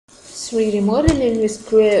3D modeling with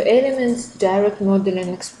Creo Elements Direct Modeling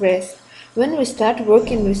Express. When we start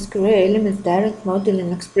working with Creo Elements Direct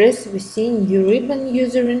Modeling Express, we see new ribbon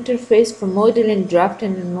user interface for modeling,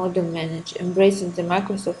 drafting, and model manage, embracing the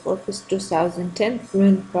Microsoft Office 2010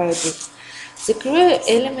 Fluent paradigm. The Creo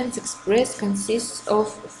Elements Express consists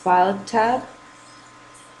of File tab,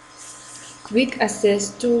 Quick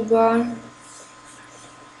Access Toolbar,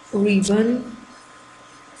 Ribbon,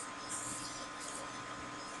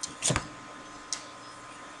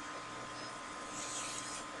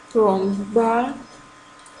 Prompt bar,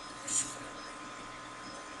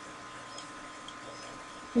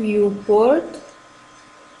 Viewport,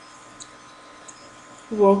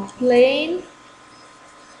 Work plane,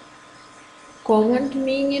 Command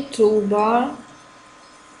menu, Toolbar,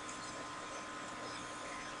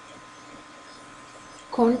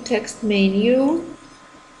 Context menu,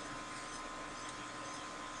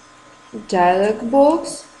 Dialog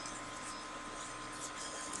box,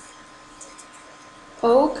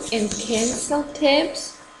 Oak and Cancel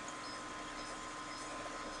tabs,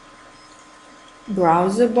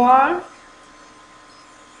 Browser bar,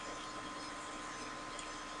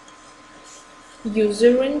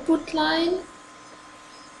 User input line,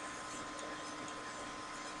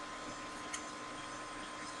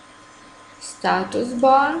 Status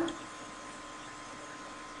bar,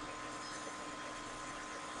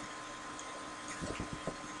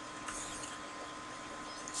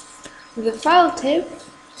 The File tab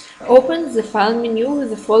opens the file menu with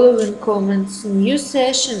the following commands: New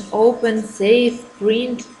session, open, save,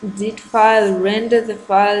 print, zip file, render the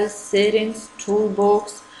file, settings,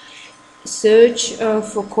 toolbox, search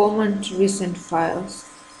for command recent files.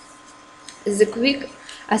 The Quick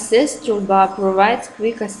Access toolbar provides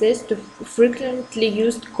quick access to frequently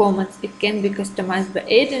used commands. It can be customized by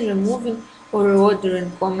adding, removing, or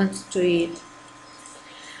reordering commands to it.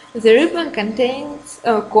 The ribbon contains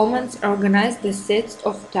commands organized as sets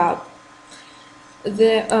of tabs.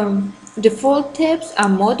 The default tabs are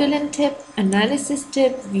Modeling tab, Analysis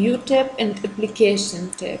tab, View tab, and Application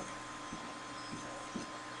tab.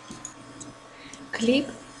 Click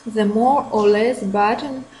the More or Less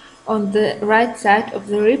button on the right side of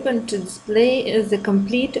the ribbon to display the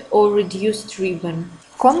complete or reduced ribbon.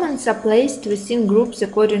 Commands are placed within groups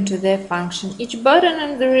according to their function. Each button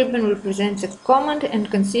on the ribbon represents a command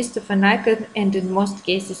and consists of an icon and, in most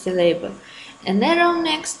cases, a label. An arrow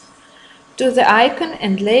next to the icon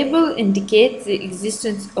and label indicates the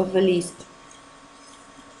existence of a list.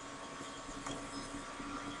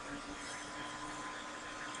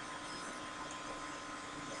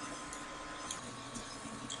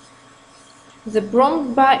 The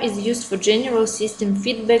prompt bar is used for general system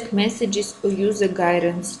feedback, messages, or user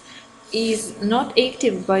guidance. It is not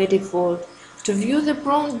active by default. To view the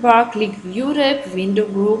prompt bar, click View tab, Window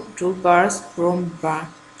Group, Toolbars, Prompt bar.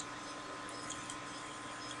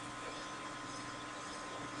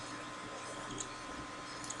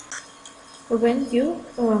 When you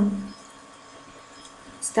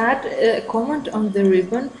start a command on the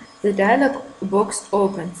ribbon, the dialog box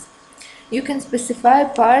opens. You can specify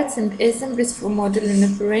parts and assemblies for modeling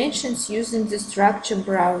operations using the structure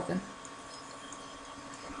browser.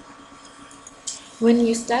 When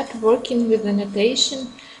you start working with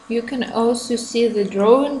annotation, you can also see the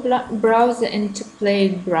drawing browser and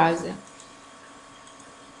template browser.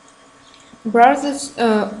 Browsers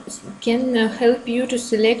can help you to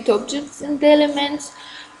select objects and elements,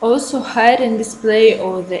 also hide and display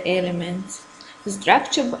all the elements. The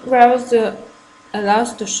structure browser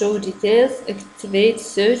allows to show details, activate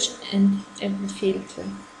search, and filter.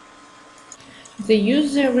 The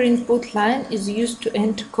user input line is used to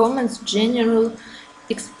enter commands, general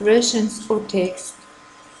expressions, or text.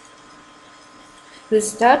 The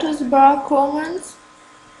status bar commands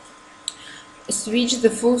switch the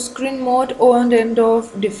full screen mode on and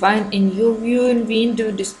off, define a new viewing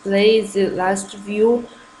window, display the last view,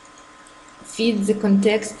 feed the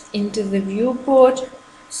context into the viewport,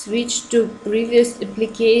 switch to previous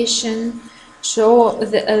application, show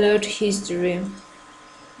the alert history.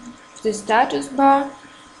 The status bar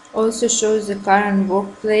also shows the current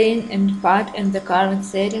work plane and path and the current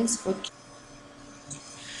settings for.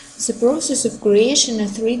 The process of creation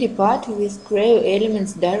of a 3D part with Creo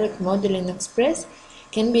Elements Direct Modeling Express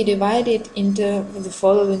can be divided into the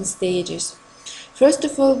following stages. First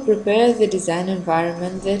of all, prepare the design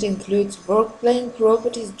environment that includes workplane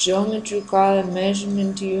properties, geometry, color,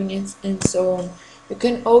 measurement units, and so on. You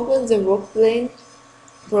can open the workplane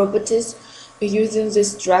properties using the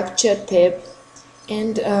Structure tab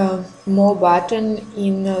and More button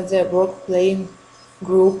in the workplane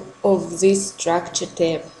group of this Structure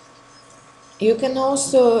tab. You can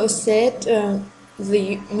also set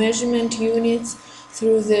the measurement units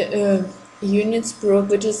through the units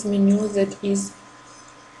properties menu that is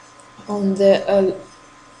on the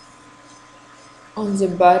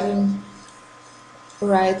bottom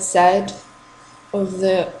right side of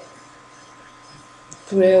the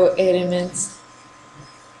Creo Elements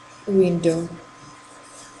window.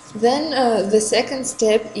 Then the second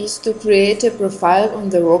step is to create a profile on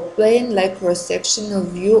the rock plane, like cross-sectional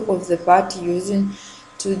view of the part using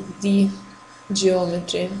 2D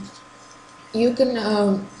geometry. You can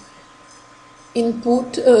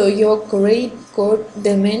input your correct code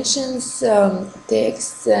dimensions,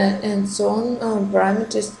 text, and so on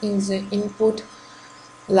parameters in the input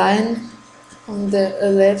line on the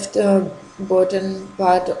left bottom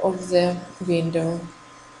part of the window.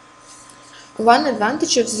 One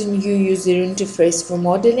advantage of the new user interface for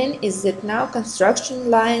modeling is that now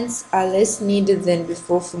construction lines are less needed than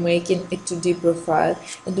before for making a 2D profile.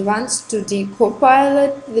 Advanced 2D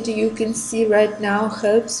Copilot that you can see right now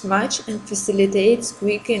helps much and facilitates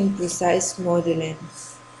quick and precise modeling.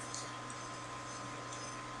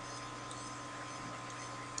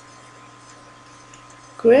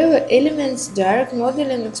 Creo Elements Direct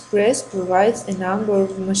Modeling Express provides a number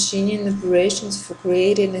of machining operations for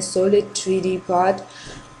creating a solid 3D part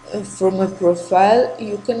from a profile.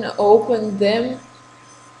 You can open them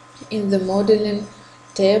in the Modeling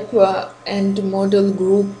tab and Model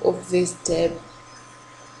group of this tab.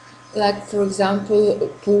 Like, for example,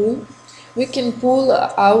 pool. We can pull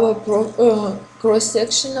our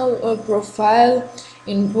cross-sectional profile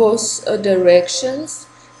in both directions.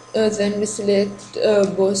 Then we select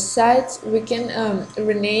both sides. We can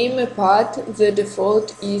rename a part. The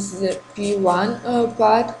default is the P1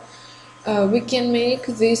 part. We can make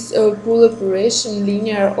this pull operation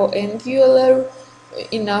linear or angular.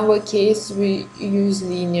 In our case, we use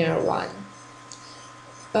linear one.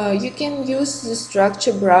 You can use the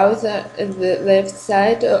structure browser at the left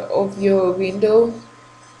side of your window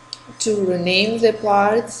to rename the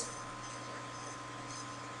parts.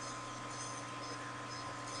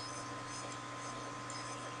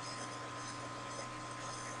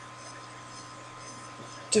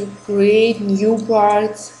 To create new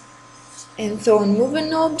parts and so on.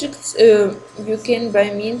 Moving objects you can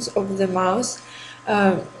by means of the mouse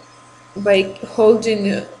by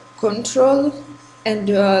holding Control and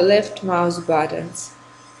left mouse buttons.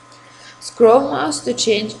 Scroll mouse to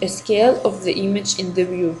change a scale of the image in the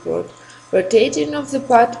viewport. Rotating of the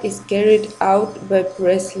part is carried out by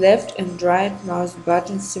press left and right mouse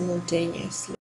buttons simultaneously.